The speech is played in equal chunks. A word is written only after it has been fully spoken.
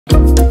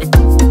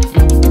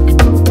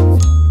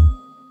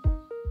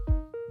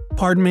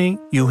Pardon me,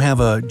 you have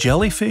a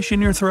jellyfish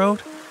in your throat?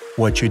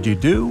 What should you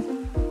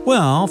do?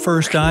 Well,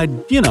 first I'd,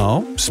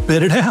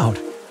 spit it out.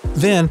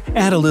 Then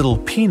add a little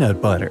peanut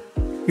butter.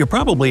 You're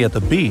probably at the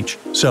beach,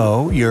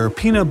 so your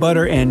peanut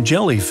butter and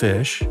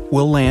jellyfish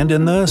will land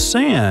in the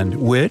sand,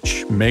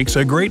 which makes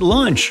a great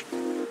lunch.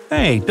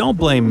 Hey, don't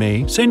blame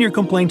me, send your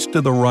complaints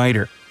to the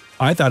writer.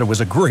 I thought it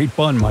was a great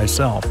pun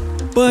myself.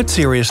 But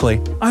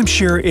seriously, I'm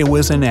sure it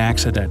was an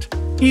accident.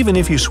 Even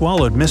if you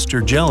swallowed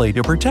Mr. Jelly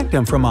to protect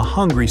him from a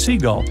hungry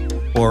seagull,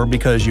 or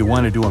because you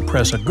wanted to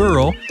impress a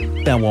girl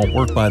 – that won't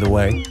work by the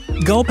way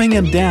 – gulping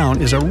him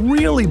down is a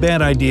really bad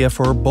idea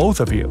for both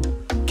of you.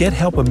 Get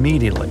help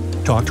immediately,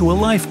 talk to a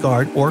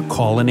lifeguard, or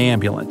call an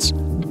ambulance.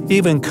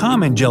 Even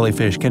common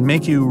jellyfish can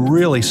make you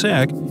really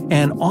sick,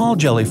 and all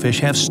jellyfish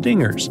have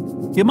stingers.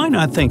 You might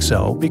not think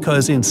so,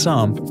 because in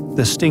some,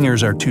 the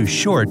stingers are too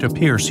short to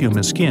pierce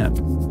human skin.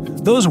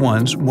 Those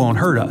ones won't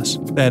hurt us,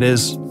 that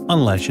is,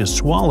 unless you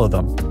swallow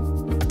them.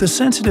 The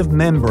sensitive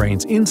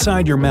membranes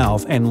inside your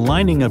mouth and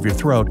lining of your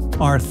throat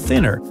are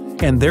thinner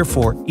and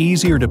therefore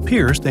easier to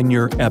pierce than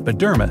your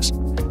epidermis.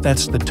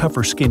 That's the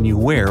tougher skin you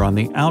wear on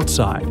the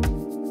outside.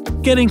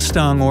 Getting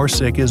stung or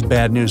sick is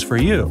bad news for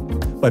you,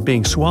 but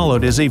being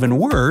swallowed is even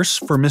worse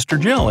for Mr.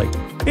 Jelly.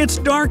 It's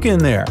dark in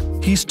there.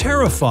 He's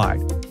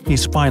terrified.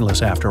 He's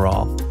spineless after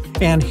all.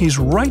 And he's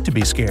right to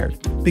be scared,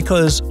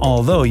 because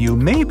although you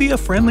may be a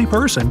friendly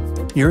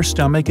person, your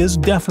stomach is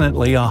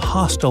definitely a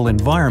hostile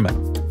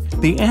environment.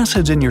 The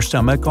acids in your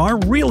stomach are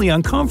really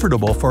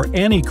uncomfortable for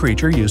any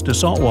creature used to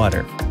salt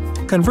water.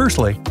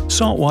 Conversely,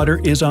 salt water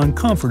is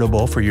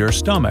uncomfortable for your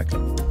stomach.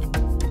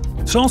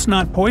 Salt's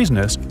not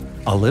poisonous.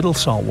 A little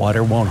salt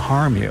water won't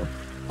harm you.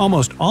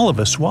 Almost all of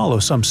us swallow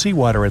some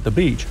seawater at the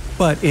beach,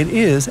 but it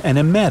is an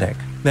emetic.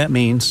 That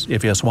means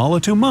if you swallow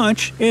too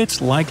much,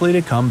 it's likely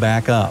to come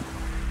back up.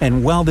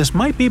 And while this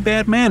might be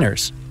bad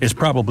manners, it's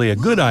probably a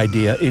good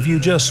idea if you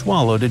just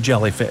swallowed a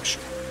jellyfish.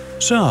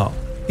 So,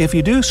 if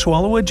you do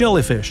swallow a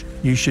jellyfish,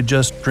 you should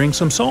just drink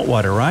some salt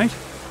water, right?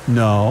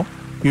 No,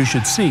 you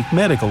should seek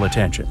medical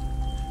attention.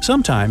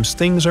 Sometimes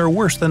things are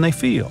worse than they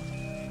feel.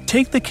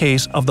 Take the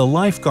case of the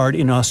lifeguard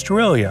in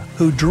Australia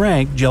who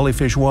drank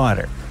jellyfish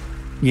water.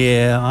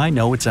 Yeah, I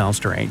know it sounds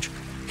strange.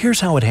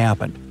 Here's how it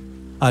happened.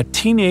 A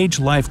teenage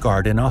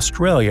lifeguard in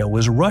Australia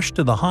was rushed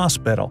to the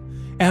hospital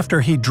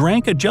after he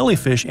drank a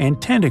jellyfish and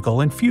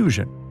tentacle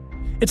infusion.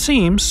 It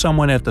seems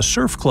someone at the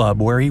surf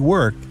club where he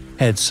worked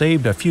had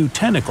saved a few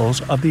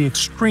tentacles of the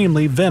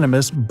extremely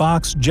venomous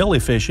box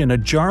jellyfish in a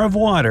jar of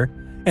water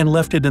and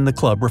left it in the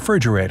club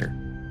refrigerator.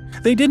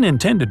 They didn't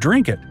intend to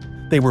drink it.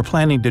 They were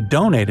planning to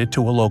donate it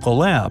to a local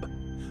lab.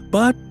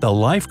 But the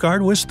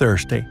lifeguard was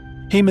thirsty.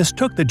 He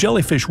mistook the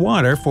jellyfish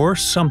water for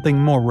something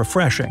more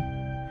refreshing.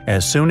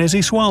 As soon as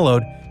he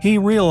swallowed, he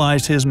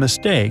realized his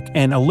mistake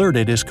and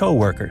alerted his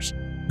coworkers.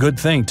 Good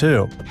thing,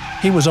 too.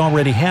 He was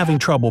already having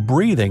trouble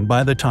breathing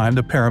by the time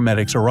the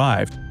paramedics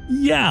arrived.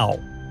 Yow!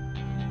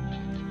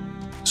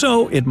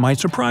 So, it might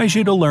surprise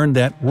you to learn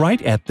that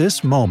right at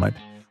this moment,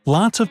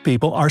 lots of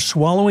people are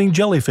swallowing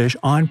jellyfish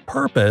on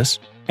purpose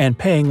and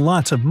paying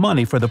lots of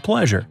money for the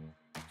pleasure.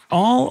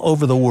 All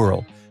over the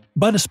world,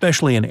 but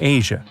especially in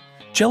Asia,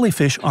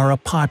 jellyfish are a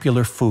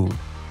popular food,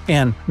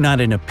 and not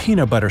in a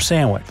peanut butter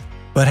sandwich.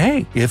 But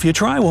hey, if you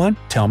try one,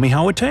 tell me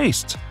how it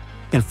tastes.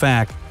 In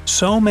fact,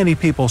 so many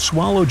people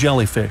swallow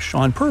jellyfish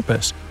on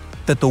purpose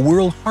that the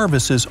world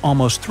harvests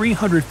almost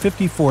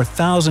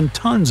 354,000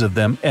 tons of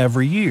them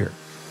every year.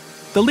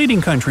 The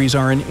leading countries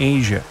are in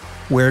Asia,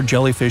 where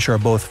jellyfish are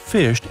both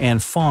fished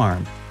and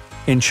farmed.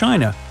 In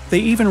China, they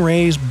even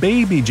raise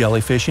baby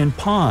jellyfish in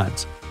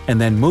ponds and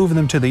then move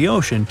them to the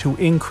ocean to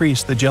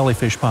increase the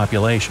jellyfish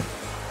population.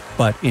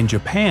 But in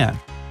Japan,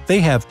 they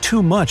have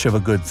too much of a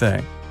good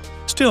thing.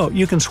 Still,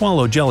 you can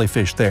swallow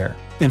jellyfish there.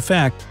 In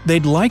fact,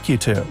 they'd like you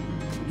to.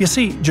 You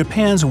see,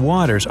 Japan's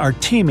waters are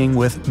teeming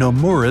with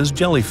Nomura's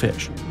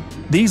jellyfish.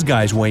 These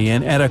guys weigh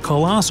in at a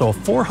colossal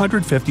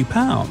 450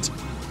 pounds.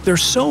 They're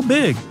so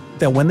big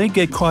that when they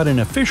get caught in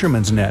a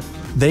fisherman's net,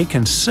 they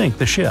can sink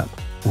the ship.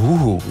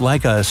 Ooh,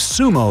 like a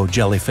sumo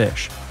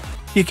jellyfish.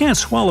 You can't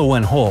swallow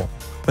one whole,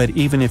 but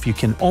even if you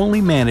can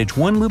only manage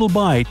one little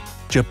bite,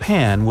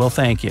 Japan will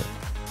thank you.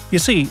 You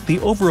see, the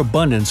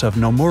overabundance of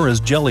Nomura's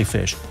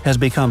jellyfish has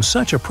become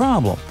such a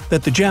problem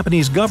that the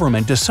Japanese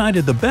government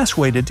decided the best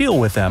way to deal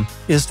with them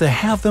is to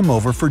have them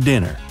over for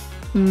dinner.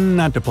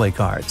 Not to play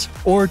cards,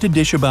 or to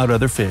dish about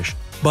other fish,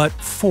 but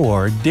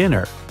for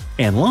dinner,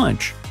 and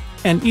lunch,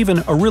 and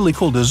even a really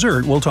cool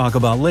dessert we'll talk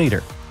about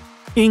later.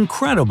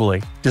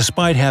 Incredibly,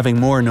 despite having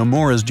more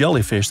Nomura's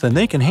jellyfish than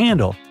they can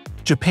handle,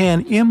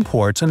 Japan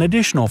imports an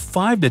additional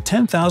 5,000 to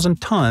 10,000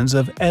 tons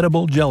of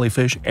edible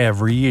jellyfish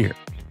every year.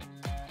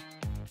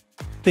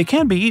 They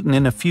can be eaten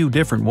in a few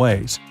different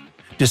ways.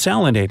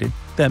 Desalinated,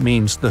 that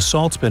means the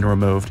salt's been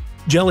removed,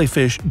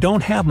 jellyfish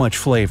don't have much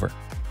flavor,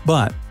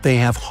 but they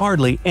have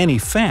hardly any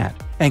fat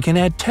and can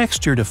add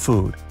texture to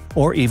food,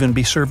 or even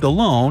be served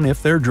alone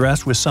if they're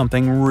dressed with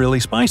something really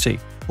spicy,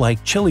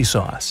 like chili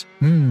sauce.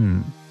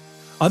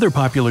 Other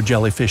popular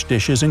jellyfish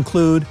dishes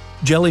include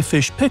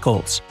jellyfish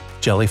pickles,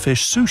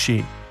 jellyfish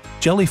sushi,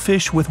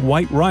 jellyfish with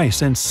white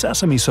rice and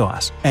sesame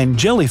sauce, and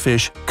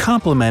jellyfish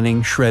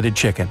complementing shredded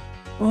chicken.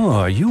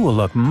 Oh, you will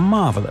look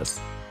marvelous!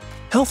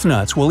 Health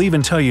Nuts will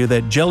even tell you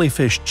that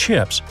jellyfish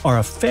chips are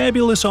a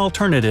fabulous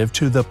alternative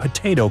to the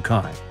potato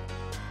kind.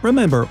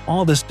 Remember,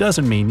 all this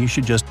doesn't mean you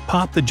should just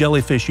pop the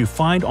jellyfish you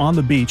find on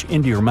the beach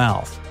into your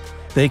mouth.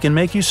 They can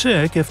make you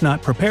sick if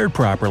not prepared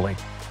properly.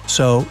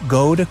 So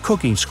go to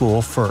cooking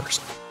school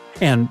first.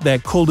 And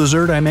that cool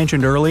dessert I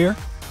mentioned earlier?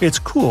 It's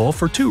cool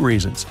for two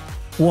reasons.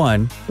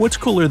 1. What's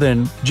cooler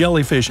than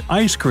jellyfish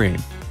ice cream?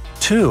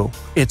 2.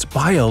 It's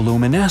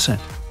bioluminescent.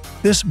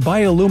 This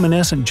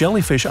bioluminescent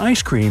jellyfish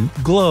ice cream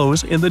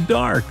glows in the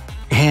dark.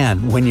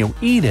 And when you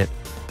eat it,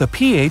 the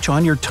pH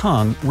on your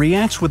tongue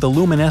reacts with the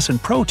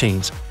luminescent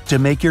proteins to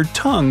make your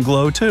tongue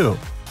glow too.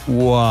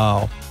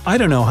 Wow! I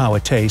don't know how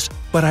it tastes,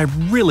 but I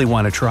really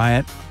want to try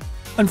it.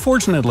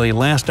 Unfortunately,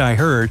 last I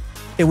heard,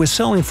 it was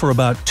selling for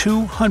about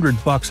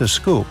 $200 a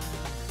scoop.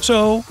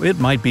 So it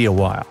might be a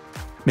while.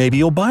 Maybe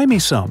you'll buy me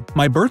some.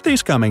 My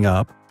birthday's coming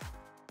up.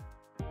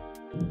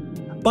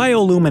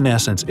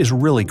 Bioluminescence is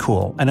really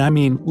cool, and I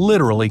mean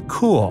literally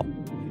cool.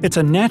 It's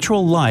a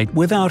natural light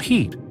without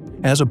heat,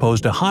 as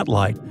opposed to hot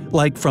light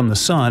like from the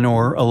sun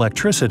or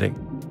electricity.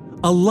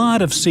 A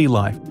lot of sea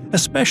life,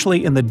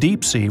 especially in the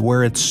deep sea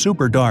where it's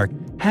super dark,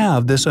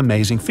 have this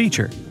amazing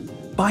feature.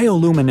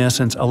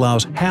 Bioluminescence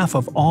allows half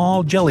of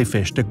all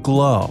jellyfish to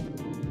glow.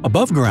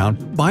 Above ground,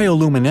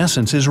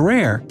 bioluminescence is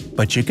rare,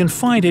 but you can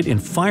find it in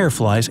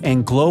fireflies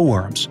and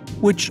glowworms,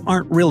 which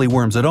aren't really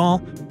worms at all,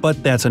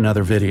 but that's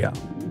another video.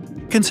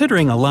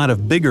 Considering a lot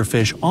of bigger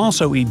fish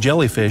also eat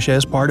jellyfish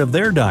as part of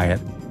their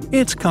diet,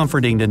 it's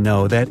comforting to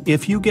know that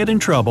if you get in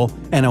trouble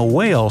and a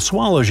whale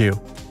swallows you,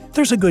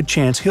 there's a good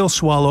chance he'll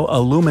swallow a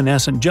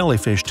luminescent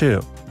jellyfish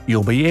too.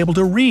 You'll be able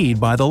to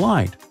read by the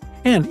light.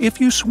 And if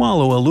you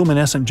swallow a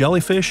luminescent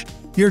jellyfish,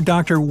 your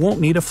doctor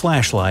won't need a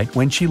flashlight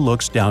when she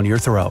looks down your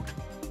throat.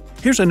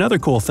 Here's another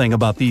cool thing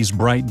about these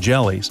bright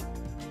jellies.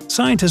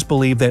 Scientists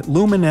believe that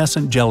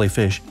luminescent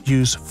jellyfish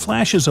use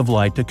flashes of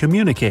light to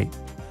communicate,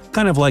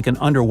 kind of like an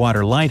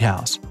underwater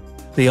lighthouse.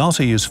 They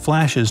also use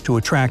flashes to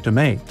attract a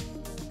mate.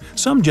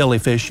 Some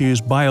jellyfish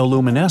use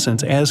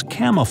bioluminescence as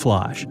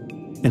camouflage.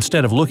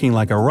 Instead of looking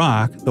like a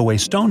rock the way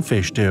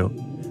stonefish do,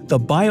 the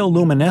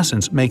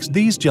bioluminescence makes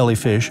these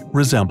jellyfish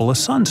resemble a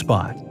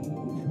sunspot.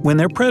 When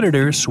their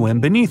predators swim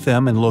beneath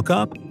them and look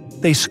up,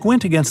 they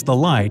squint against the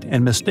light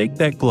and mistake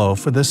that glow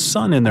for the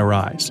sun in their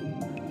eyes.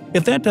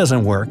 If that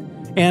doesn't work,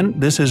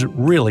 and this is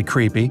really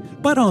creepy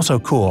but also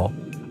cool,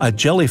 a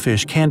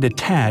jellyfish can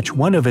detach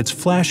one of its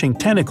flashing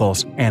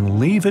tentacles and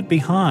leave it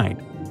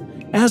behind.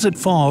 As it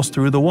falls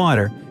through the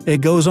water,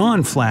 it goes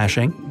on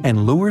flashing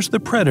and lures the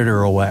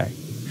predator away.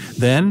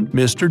 Then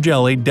Mr.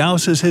 Jelly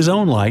douses his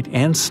own light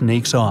and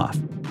sneaks off.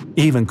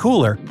 Even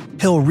cooler,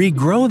 he'll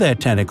regrow that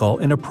tentacle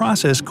in a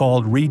process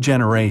called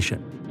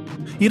regeneration.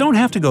 You don't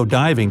have to go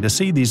diving to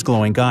see these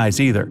glowing guys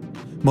either.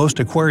 Most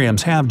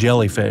aquariums have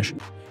jellyfish,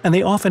 and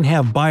they often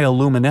have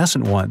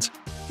bioluminescent ones,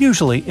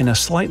 usually in a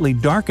slightly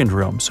darkened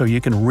room so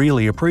you can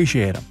really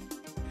appreciate them.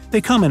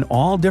 They come in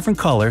all different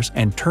colors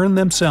and turn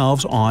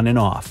themselves on and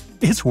off.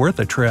 It's worth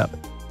a trip.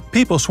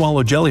 People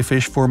swallow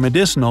jellyfish for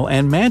medicinal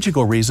and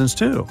magical reasons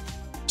too.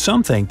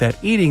 Some think that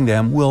eating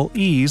them will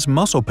ease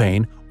muscle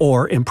pain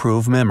or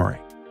improve memory.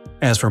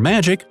 As for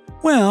magic,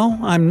 well,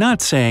 I'm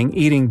not saying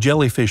eating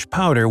jellyfish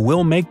powder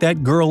will make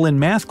that girl in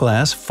math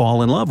class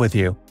fall in love with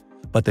you.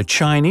 But the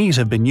Chinese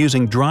have been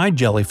using dried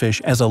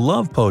jellyfish as a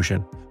love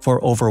potion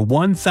for over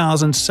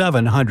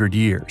 1,700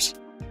 years.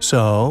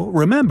 So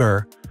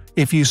remember,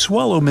 if you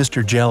swallow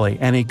Mr. Jelly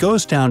and it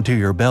goes down to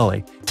your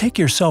belly, take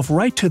yourself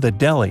right to the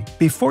deli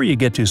before you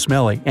get too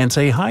smelly and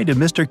say hi to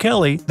Mr.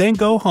 Kelly, then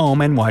go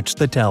home and watch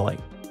the telly.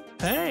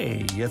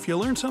 Hey, if you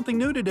learned something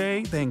new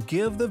today, then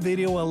give the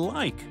video a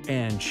like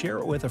and share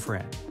it with a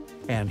friend.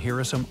 And here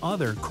are some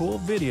other cool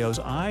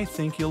videos I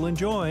think you'll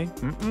enjoy.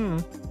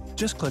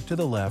 Just click to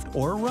the left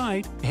or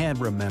right, and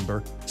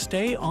remember,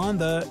 stay on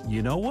the,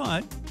 you know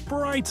what,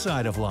 bright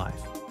side of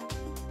life.